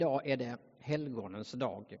Idag är det helgonens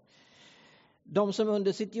dag. De som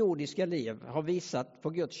under sitt jordiska liv har visat på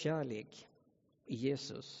Guds kärlek i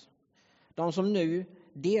Jesus. De som nu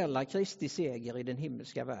delar Kristi seger i den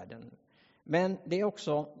himmelska världen. Men det är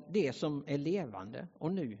också det som är levande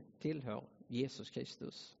och nu tillhör Jesus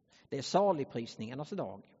Kristus. Det är saligprisningarnas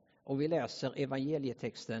dag. Och vi läser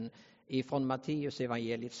evangelietexten ifrån Matteus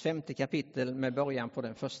evangeliets 5:e kapitel med början på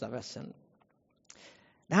den första versen.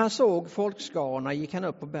 När han såg folkskarorna gick han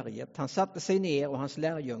upp på berget. Han satte sig ner och hans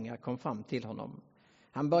lärjungar kom fram till honom.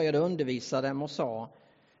 Han började undervisa dem och sa: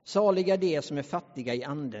 Saliga de som är fattiga i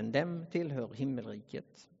anden, dem tillhör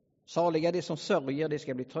himmelriket. Saliga de som sörjer, de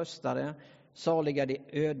ska bli tröstade. Saliga de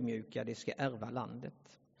ödmjuka, de ska ärva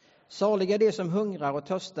landet. Saliga de som hungrar och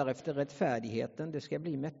törstar efter rättfärdigheten, de ska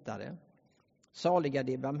bli mättade. Saliga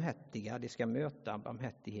de barmhärtiga, de ska möta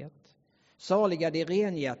barmhärtighet. Saliga de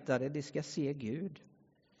renhjärtade, de ska se Gud.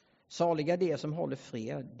 Saliga de som håller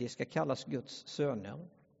fred, de ska kallas Guds söner.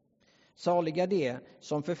 Saliga de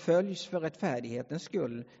som förföljs för rättfärdighetens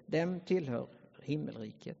skull, dem tillhör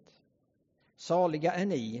himmelriket. Saliga är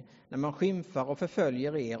ni när man skymfar och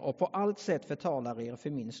förföljer er och på allt sätt förtalar er för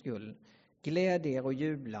min skull. Gläd er och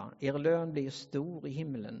jubla, er lön blir stor i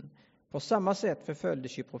himlen. På samma sätt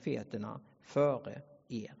förföljdes ju profeterna före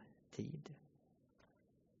er tid.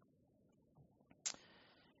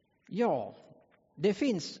 Ja, det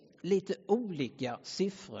finns lite olika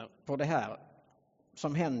siffror på det här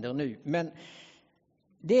som händer nu. Men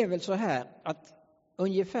det är väl så här att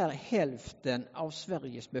ungefär hälften av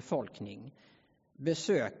Sveriges befolkning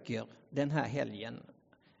besöker den här helgen.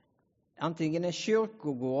 Antingen en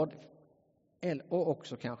kyrkogård och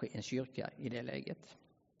också kanske en kyrka i det läget.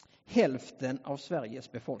 Hälften av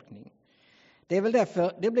Sveriges befolkning. Det är väl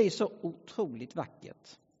därför det blir så otroligt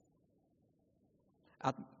vackert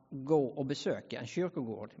att gå och besöka en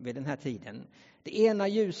kyrkogård vid den här tiden. Det ena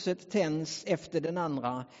ljuset tänds efter den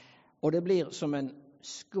andra och det blir som en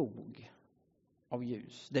skog av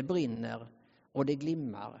ljus. Det brinner och det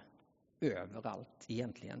glimmar överallt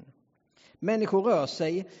egentligen. Människor rör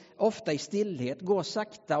sig ofta i stillhet, går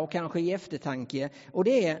sakta och kanske i eftertanke. Och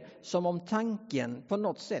det är som om tanken på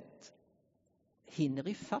något sätt hinner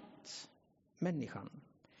ifatt människan.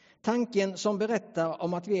 Tanken som berättar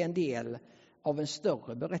om att vi är en del av en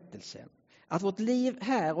större berättelse. Att vårt liv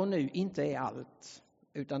här och nu inte är allt,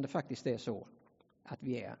 utan det faktiskt är så att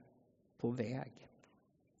vi är på väg.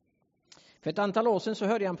 För ett antal år sedan så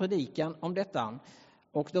hörde jag en predikan om detta.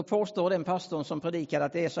 Och då påstår den pastorn som predikade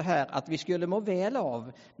att det är så här att vi skulle må väl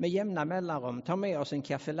av med jämna mellanrum, ta med oss en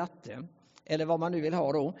kaffelatte eller vad man nu vill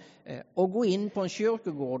ha då och gå in på en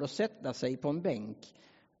kyrkogård och sätta sig på en bänk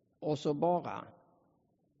och så bara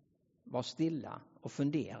vara stilla och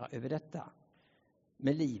fundera över detta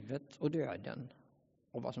med livet och döden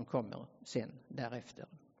och vad som kommer sen därefter.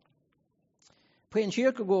 På en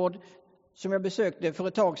kyrkogård som jag besökte för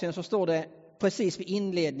ett tag sedan så står det precis vid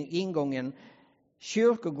ingången: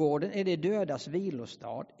 kyrkogården är det dödas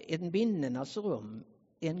vilostad, en minnenas rum,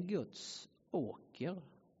 en Guds åker.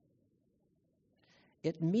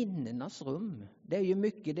 Ett minnenas rum, det är ju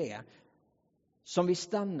mycket det som vi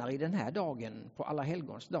stannar i den här dagen på alla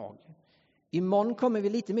helgons dag. Imorgon kommer vi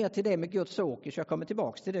lite mer till det med Guds åker, så jag kommer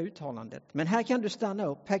tillbaka till det uttalandet. Men här kan du stanna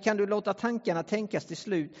upp, här kan du låta tankarna tänkas till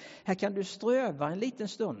slut. Här kan du ströva en liten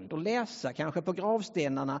stund och läsa kanske på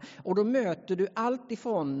gravstenarna. Och då möter du allt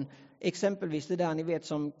ifrån exempelvis det där ni vet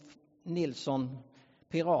som Nilsson,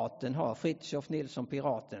 piraten, har. Fritiof Nilsson,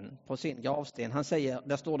 piraten, på sin gravsten. Han säger,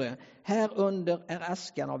 där står det: här under är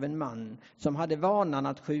askan av en man som hade vanan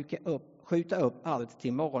att skjuta upp allt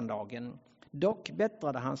till morgondagen. Dock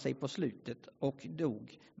bättrade han sig på slutet och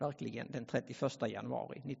dog verkligen den 31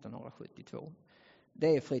 januari 1972.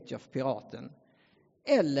 Det är Fritiof piraten.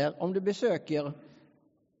 Eller om du besöker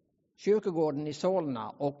kyrkogården i Solna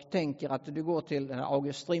och tänker att du går till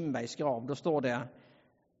August Strindbergs grav, då står det: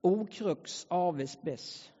 O crux aves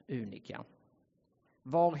bes unica.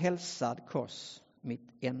 Var hälsad kors mitt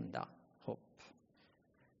enda hopp.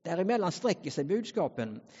 Däremellan sträcker sig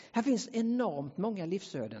budskapen. Här finns enormt många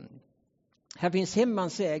livsöden. Här finns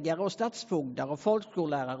hemmansägare och stadsfogdar och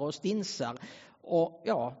folkskollärare och stinsar. Och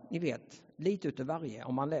ja, ni vet, lite utav varje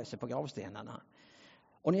om man läser på gravstenarna.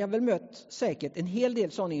 Och ni har väl mött säkert en hel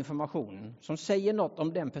del sån information som säger något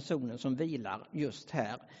om den personen som vilar just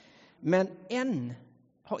här. Men än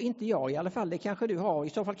har inte jag, i alla fall det kanske du har, i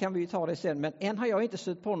så fall kan vi ju ta det sen. Men än har jag inte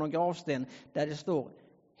sett på någon gravsten där det står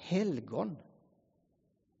helgon.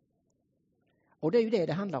 Och det är ju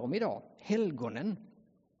det handlar om idag, helgonen.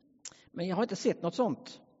 Men jag har inte sett något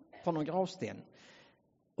sånt på någon gravsten.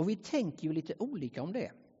 Och vi tänker ju lite olika om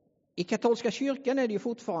det. I katolska kyrkan är det ju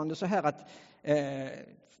fortfarande så här att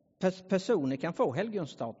personer kan få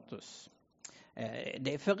helgonstatus.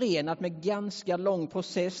 Det är förenat med ganska lång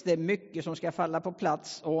process. Det är mycket som ska falla på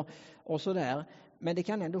plats och sådär. Men det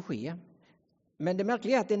kan ändå ske. Men det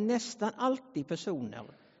märkliga är att det är nästan alltid personer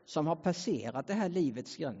som har passerat det här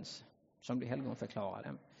livets gräns som blir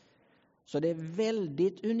helgonförklarade. Så det är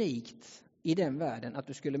väldigt unikt i den världen att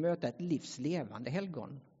du skulle möta ett livslevande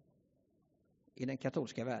helgon i den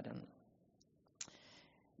katolska världen.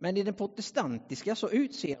 Men i den protestantiska så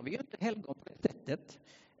utser vi ju inte helgon på det sättet.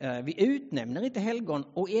 Vi utnämner inte helgon,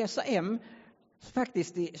 och ESAM,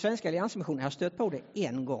 faktiskt i Svenska Alliansmissionen, har stött på det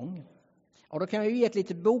en gång. Och då kan jag ju ge ett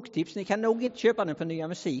litet boktips. Ni kan nog inte köpa den på Nya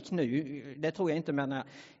Musik nu, det tror jag inte, men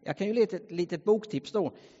jag kan ju ge ett litet boktips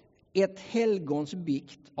då. Ett helgons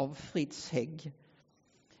bikt av Fritz Hägg.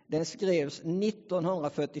 Den skrevs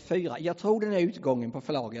 1944. Jag tror den är utgången på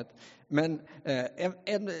förlaget. Men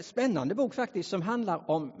en spännande bok faktiskt som handlar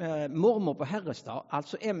om mormor på Herrestad.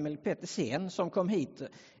 Alltså Emil Petersen som kom hit.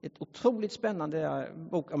 Ett otroligt spännande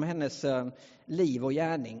bok om hennes liv och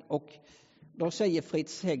gärning. Och då säger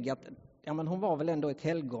Fritz Hägg att ja, men hon var väl ändå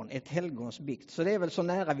ett helgons bikt. Så det är väl så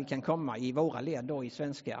nära vi kan komma i våra led då i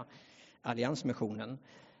Svenska Alliansmissionen.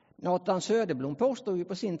 Nathan Söderblom påstod ju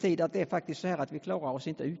på sin tid att det är faktiskt så här att vi klarar oss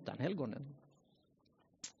inte utan helgonen.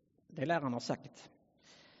 Det läraren har sagt.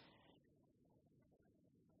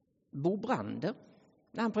 Bo Brander,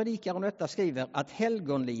 när han predikar om detta, skriver att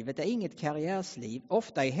helgonlivet är inget karriärsliv.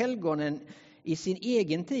 Ofta är helgonen i sin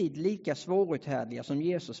egen tid lika svåruthärdliga som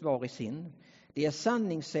Jesus var i sin. De är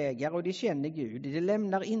sanningssägare och de känner Gud. De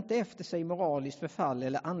lämnar inte efter sig moraliskt förfall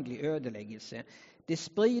eller andlig ödeläggelse. De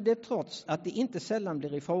sprider trots att de inte sällan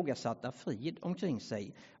blir ifrågasatta frid omkring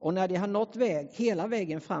sig. Och när de har nått hela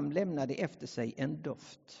vägen fram lämnar de efter sig en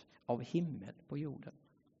doft av himmel på jorden.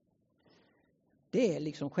 Det är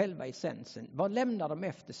liksom själva essensen. Vad lämnar de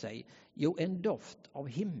efter sig? Jo, en doft av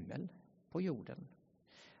himmel på jorden.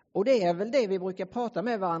 Och det är väl det vi brukar prata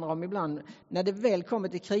med varandra om ibland. När det väl kommer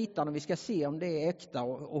till kritan och vi ska se om det är äkta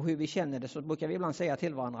och hur vi känner det, så brukar vi ibland säga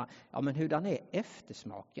till varandra, ja men hurdan är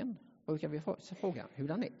eftersmaken? Brukar vi fråga,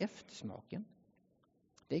 hurdan är eftersmaken?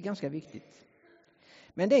 Det är ganska viktigt.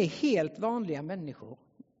 Men det är helt vanliga människor.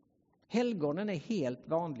 Helgonen är helt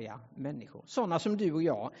vanliga människor. Sådana som du och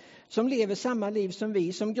jag. Som lever samma liv som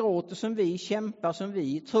vi. Som gråter som vi. Kämpar som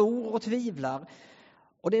vi. Tror och tvivlar.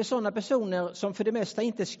 Och det är sådana personer som för det mesta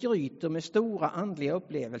inte skryter med stora andliga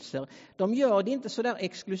upplevelser. De gör det inte så där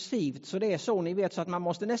exklusivt. Så det är så, ni vet, så att man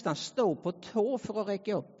måste nästan stå på tå för att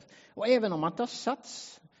räcka upp. Och även om man tar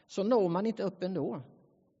sats så når man inte upp ändå.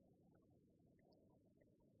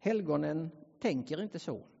 Helgonen tänker inte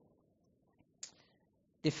så.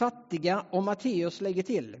 De fattiga, och Matteus lägger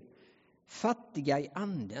till, fattiga i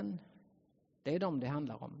anden. Det är de det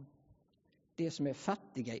handlar om. Det som är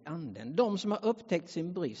fattiga i anden. De som har upptäckt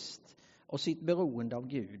sin brist och sitt beroende av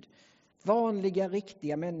Gud. Vanliga,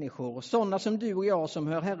 riktiga människor. Sådana som du och jag som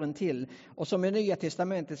hör Herren till och som i Nya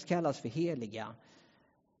testamentet kallas för heliga.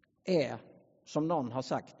 Är, som någon har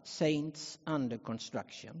sagt, saints under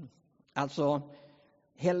construction. Alltså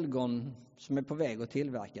helgon som är på väg att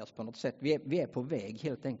tillverkas på något sätt. Vi är på väg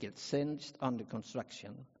helt enkelt. Saints under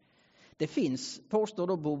construction. Det finns, påstår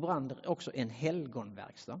då Bo Brander, också en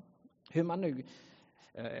helgonverkstad.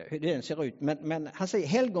 Hur den ser ut. Men han säger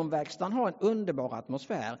helgonverkstan har en underbar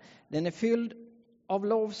atmosfär. Den är fylld av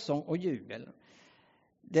lovsång och jubel.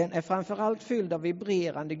 Den är framförallt fylld av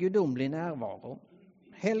vibrerande gudomlig närvaro.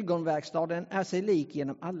 Helgonverkstaden är sig lik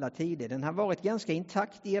genom alla tider. Den har varit ganska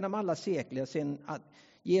intakt genom alla sekler sedan att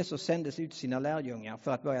Jesus sändes ut sina lärjungar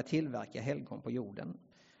för att börja tillverka helgon på jorden.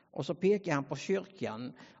 Och så pekar han på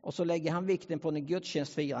kyrkan och så lägger han vikten på den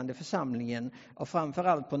gudstjänstfirande församlingen och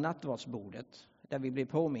framförallt på nattvardsbordet där vi blir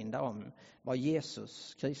påminda om vad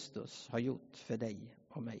Jesus Kristus har gjort för dig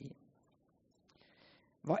och mig.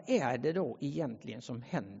 Vad är det då egentligen som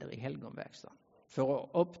händer i helgonverkstaden för att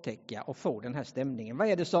upptäcka och få den här stämningen? Vad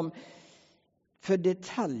är det som för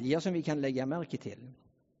detaljer som vi kan lägga märke till?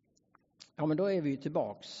 Ja, men då är vi ju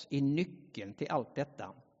tillbaks i nyckeln till allt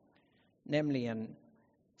detta. Nämligen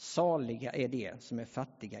saliga är det som är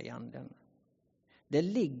fattiga i anden. Det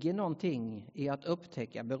ligger någonting i att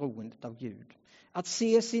upptäcka beroendet av Gud. Att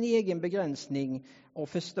se sin egen begränsning och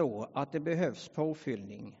förstå att det behövs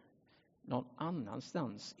påfyllning någon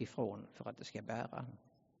annanstans ifrån för att det ska bära.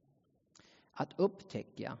 Att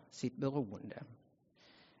upptäcka sitt beroende.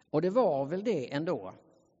 Och det var väl det ändå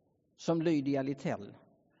som Lydia Littell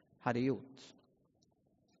hade gjort.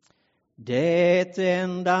 Det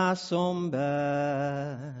enda som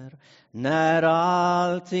bär när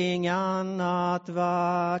allting annat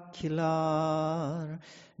vacklar,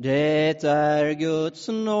 Det är Guds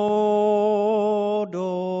nåd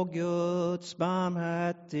och Guds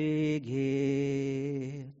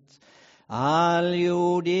barmhärtighet. All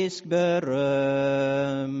jordisk berömmelse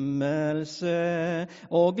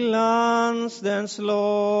och glans den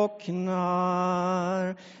slocknar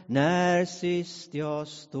när sist jag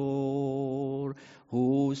står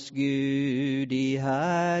hos Gud i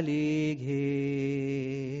härlighet.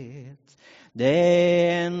 Det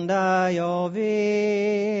enda jag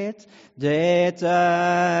vet, det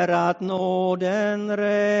är att nåden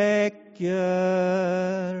räcker,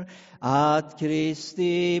 att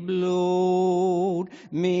Kristi blod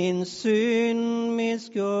min synd, min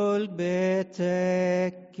skuld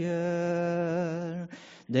betäcker.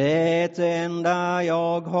 Det enda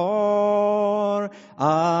jag har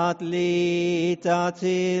att lita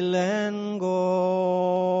till en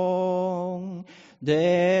gång,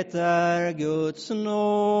 det är Guds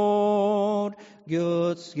nåd,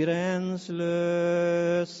 Guds gränslösa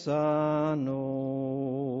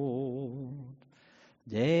nåd.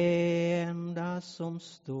 Det enda som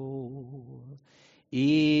står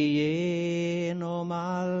igenom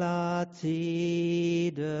alla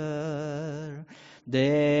tider,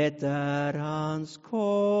 det är hans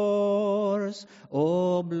kors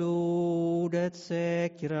och blodets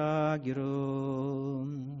säkra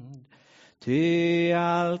grund. Ty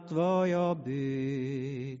allt vad jag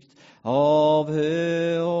byggt av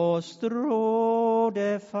hö och strå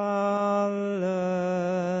det faller,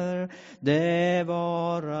 det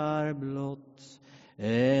varar blott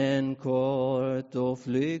en kort och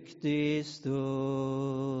flyktig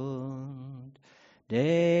stund.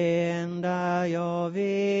 Det enda jag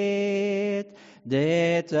vet,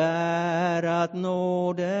 det är att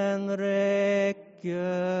nåden räcker,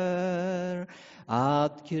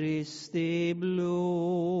 att Kristi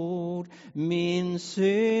blod min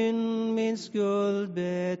synd, min skuld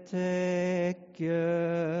betäcker.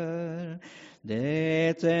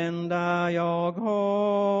 Det enda jag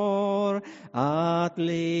har att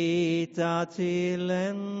lita till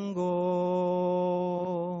en gång,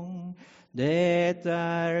 det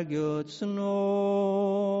är Guds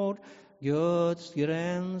nåd, Guds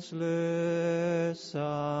gränslösa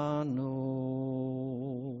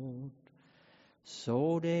nåd.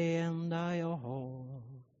 Så det enda jag har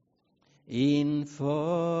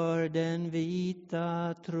inför den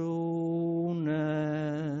vita tronen,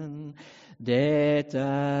 det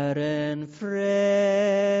är en frälsad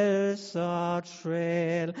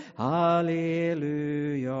själ,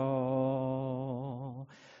 halleluja.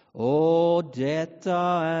 Och detta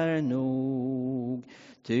är nog,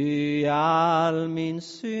 ty all min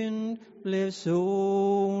synd blev sonad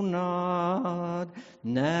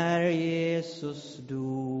när Jesus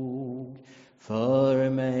dog för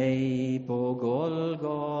mig på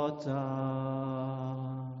Golgata.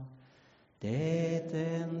 Det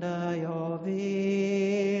enda jag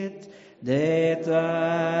vet, det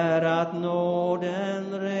är att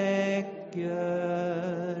nåden räcker,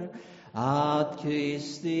 att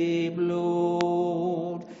Kristi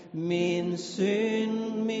blod min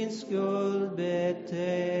synd, min skuld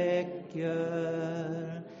betäcker.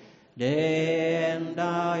 Det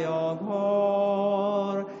enda jag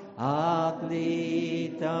har att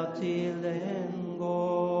lita till en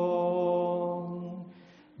gång,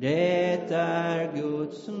 det är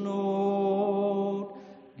Guds nåd,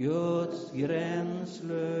 Guds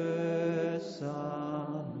gränslösa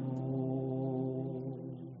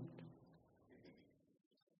nåd.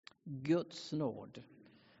 Guds nåd.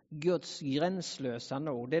 Guds gränslösa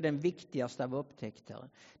nåd, det är den viktigaste av upptäckter.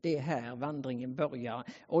 Det är här vandringen börjar.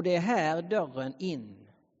 Och det är här dörren in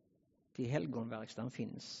till helgonverkstan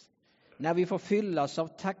finns. När vi får fyllas av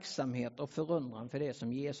tacksamhet och förundran för det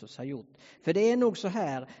som Jesus har gjort. För det är nog så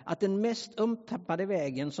här att den mest omtappade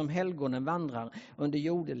vägen som helgonen vandrar under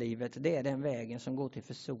jordelivet, det är den vägen som går till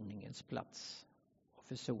försoningens plats och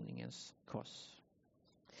försoningens kors.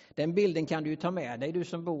 Den bilden kan du ju ta med dig, du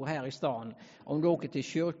som bor här i stan, om du åker till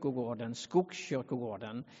kyrkogården,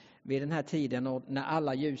 Skogskyrkogården, vid den här tiden och när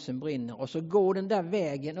alla ljusen brinner. Och så går den där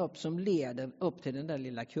vägen upp som leder upp till den där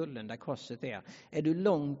lilla kullen där korset är. Är du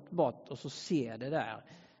långt bort och så ser det där,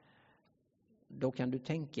 då kan du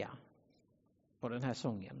tänka på den här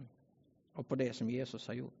sången och på det som Jesus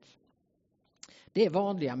har gjort. Det är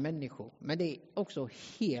vanliga människor, men det är också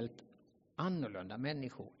helt annorlunda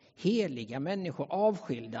människor. Heliga människor,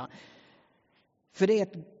 avskilda. För det är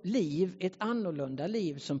ett liv, ett annorlunda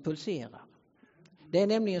liv som pulserar. Det är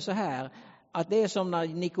nämligen så här att det är som när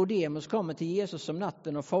Nikodemus kommer till Jesus om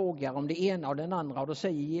natten och frågar om det ena och den andra. Och då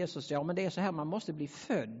säger Jesus, ja men det är så här, man måste bli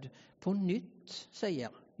född på nytt, säger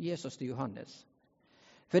Jesus till Johannes.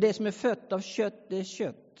 För det som är fött av kött, det är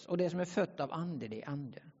kött. Och det som är fött av ande, det är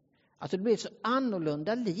ande. Alltså det blir ett så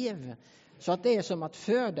annorlunda liv. Så att det är som att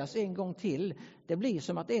födas en gång till. Det blir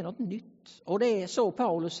som att det är något nytt. Och det är så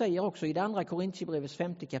Paulus säger också i det andra Korintierbrevets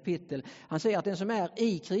 5:e kapitel. Han säger att den som är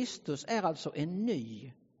i Kristus är alltså en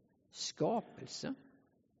ny skapelse.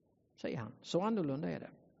 Säger han. Så annorlunda är det.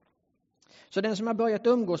 Så den som har börjat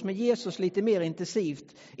umgås med Jesus lite mer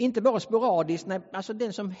intensivt, inte bara sporadiskt, alltså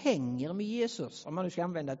den som hänger med Jesus, om man nu ska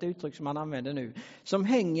använda ett uttryck som man använder nu, som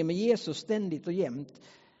hänger med Jesus ständigt och jämt,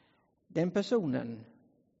 den personen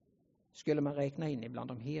skulle man räkna in ibland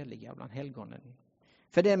de heliga, bland helgonen.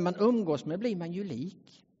 För den man umgås med blir man ju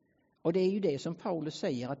lik. Och det är ju det som Paulus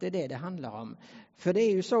säger att det är det handlar om. För det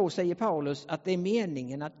är ju så, säger Paulus, att det är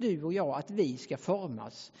meningen att du och jag, att vi ska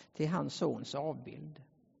formas till hans sons avbild.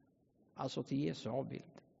 Alltså till Jesu avbild.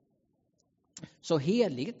 Så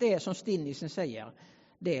heligt det är, som Stinnisen säger,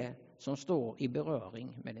 det som står i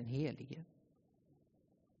beröring med den helige.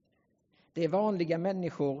 Det är vanliga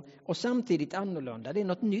människor och samtidigt annorlunda. Det är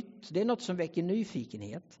något nytt, det är något som väcker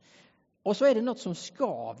nyfikenhet. Och så är det något som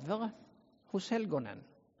skaver hos helgonen.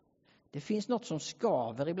 Det finns något som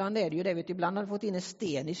skaver. Ibland är det ju det. Ibland har du fått in en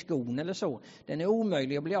sten i skon eller så. Den är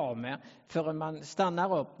omöjlig att bli av med förrän man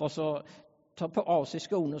stannar upp och så tar på av sig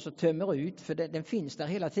skon och så tömmer ut. För den finns där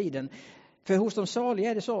hela tiden. För hos de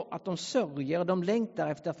saliga är det så att de sörjer, de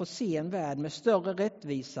längtar efter att få se en värld med större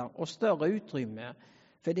rättvisa och större utrymme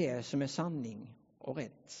för det som är sanning och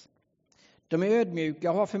rätt. De är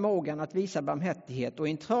ödmjuka och har förmågan att visa barmhärtighet, och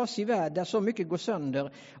i en trasig värld där så mycket går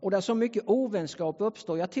sönder och där så mycket ovänskap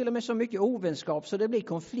uppstår, ja till och med så mycket ovänskap så det blir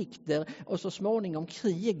konflikter och så småningom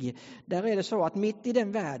krig. Där är det så att mitt i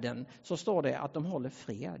den världen så står det att de håller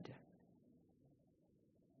fred.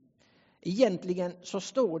 Egentligen så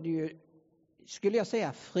står det ju, skulle jag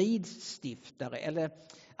säga, fridsstiftare, eller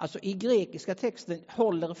alltså i grekiska texten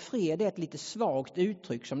håller fred är ett lite svagt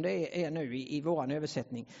uttryck som det är nu i våran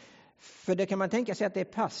översättning. För det kan man tänka sig att det är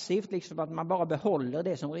passivt, liksom att man bara behåller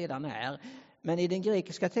det som redan är. Men i den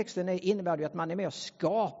grekiska texten innebär det att man är med och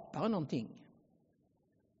skapar någonting.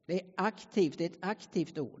 Det är aktivt, det är ett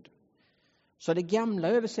aktivt ord. Så det gamla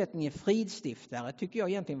översättningen fridsstiftare tycker jag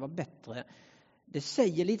egentligen var bättre. Det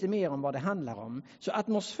säger lite mer om vad det handlar om. Så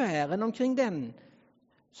atmosfären omkring den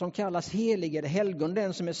som kallas helig eller helgon,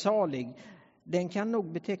 den som är salig, den kan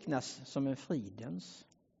nog betecknas som en fridens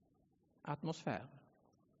atmosfär.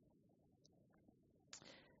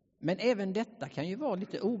 Men även detta kan ju vara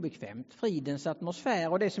lite obekvämt. Fridens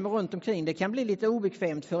atmosfär och det som är runt omkring, det kan bli lite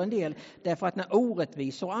obekvämt för en del. Därför att när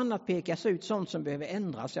orättvisor och annat pekas ut, sånt som behöver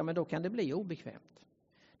ändras, ja men då kan det bli obekvämt.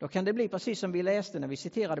 Då kan det bli precis som vi läste när vi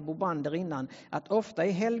citerade Bo Brander innan, att ofta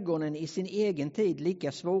är helgonen i sin egen tid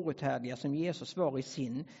lika svåruthärdliga som Jesus var i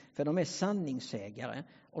sin, för de är sanningssägare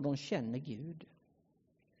och de känner Gud.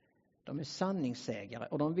 De är sanningssägare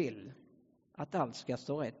och de vill att allt ska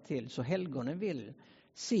stå rätt till, så helgonen vill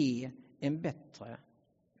se en bättre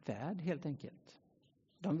värld helt enkelt.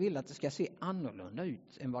 De vill att det ska se annorlunda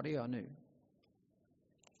ut än vad det gör nu.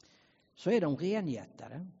 Så är de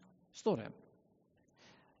renhjärtade, står det.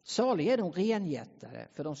 Saliga är de renhjärtade,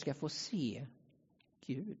 för de ska få se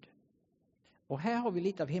Gud. Och här har vi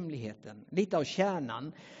lite av hemligheten, lite av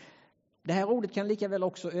kärnan. Det här ordet kan lika väl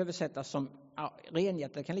också översättas som,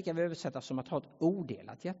 renhjärtade kan lika väl översättas som att ha ett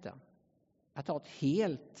odelat hjärta. Att ha ett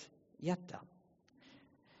helt hjärta.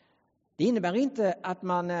 Det innebär inte att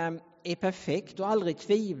man är perfekt och aldrig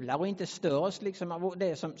tvivlar och inte störs liksom av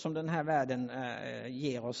det som den här världen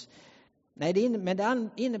ger oss. Nej, men det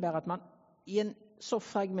innebär att man i en så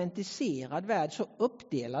fragmentiserad värld, så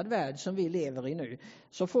uppdelad värld som vi lever i nu,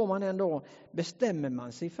 så får man ändå, bestämmer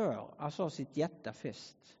man sig för att ha sitt hjärta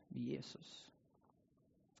fäst vid Jesus.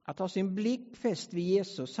 Att ha sin blick fäst vid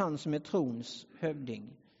Jesus, han som är trons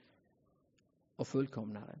hövding och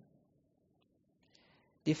fullkomnare.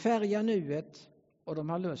 De färgar nuet och de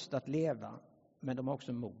har lust att leva, men de har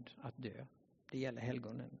också mod att dö. Det gäller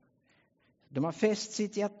helgonen. De har fäst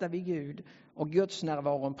sitt hjärta vid Gud och Guds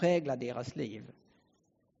närvaron präglar deras liv.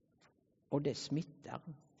 Och det smittar.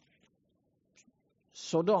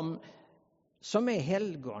 Så de som är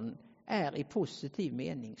helgon är i positiv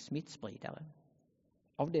mening smittspridare.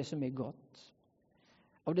 Av det som är gott.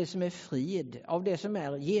 Av det som är frid. Av det som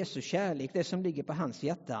är Jesu kärlek. Det som ligger på hans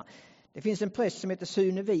hjärta. Det finns en präst som heter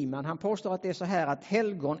Sune Wiman. Han påstår att det är så här att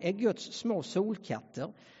helgon är Guds små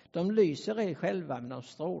solkatter. De lyser ej själva, men de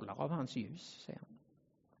strålar av hans ljus, säger han.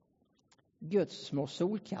 Guds små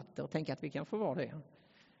solkatter, tänk att vi kan få vara det.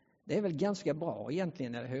 Det är väl ganska bra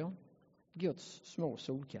egentligen, eller hur? Guds små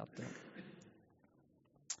solkatter.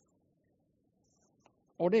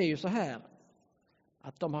 Och det är ju så här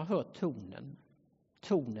att de har hört tonen.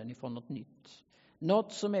 tonen ifrån något nytt.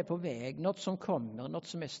 Något som är på väg, något som kommer, något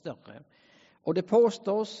som är större. Och det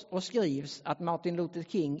påstås och skrivs att Martin Luther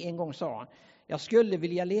King en gång sa: jag skulle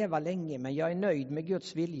vilja leva länge, men jag är nöjd med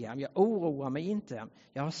Guds vilja. Jag oroar mig inte.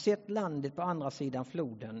 Jag har sett landet på andra sidan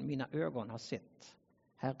floden. Mina ögon har sett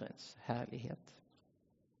Herrens härlighet.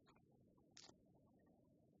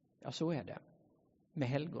 Ja, så är det med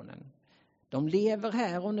helgonen. De lever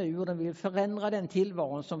här och nu och de vill förändra den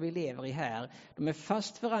tillvaron som vi lever i här. De är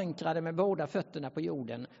fast förankrade med båda fötterna på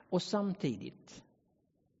jorden och samtidigt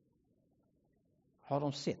har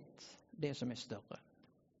de sett det som är större.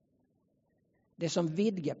 Det som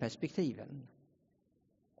vidgar perspektiven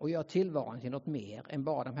och gör tillvaron till något mer än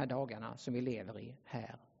bara de här dagarna som vi lever i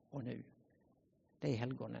här och nu. Det är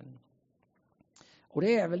helgonen. Och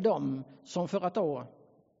det är väl de som, för att då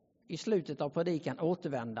i slutet av predikan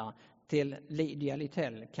återvända till Lydia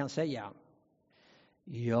Littell, kan säga: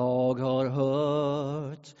 jag har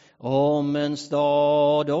hört om en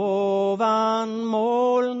stad ovan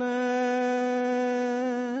molnen,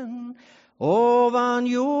 ovan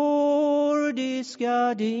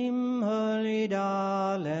jordiska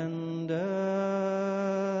dimhöljda länder.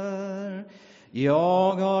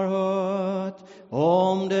 Jag har hört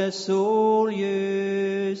om de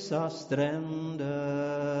solljusa stränder.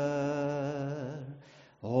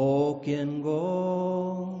 Och en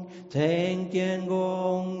gång, tänk en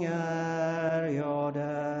gång är jag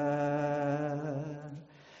där.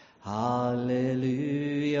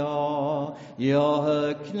 Halleluja, jag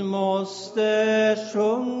högt måste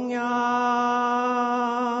sjunga.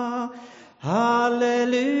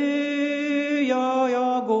 Halleluja,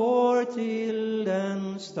 jag går till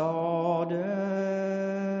den staden.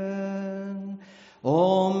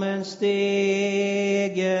 Om en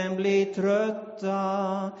stegen blir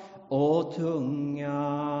trötta och tunga,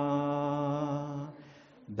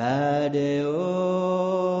 bär det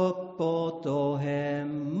uppåt och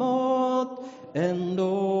hemåt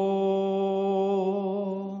ändå.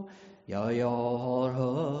 Ja, jag har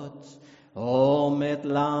hört om ett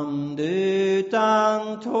land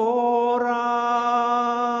utan tårar,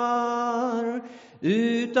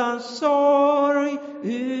 utan sorg,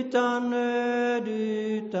 utan nöd,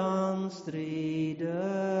 utan strider,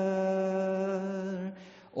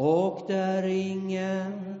 och där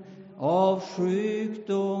ingen av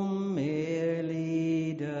sjukdom mer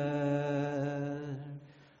lider.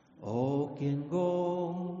 Och en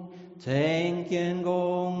gång, tänk en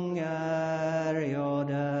gång är jag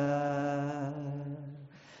där.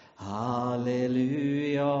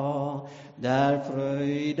 Halleluja, där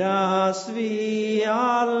fröjdas vi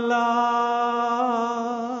alla.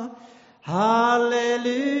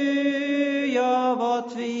 Halleluja, vad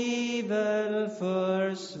tvivel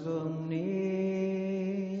försvunnit.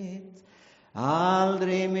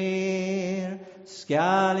 Aldrig mer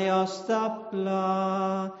skall jag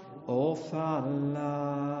stappla och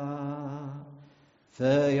falla,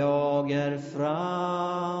 för jag är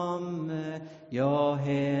framme, jag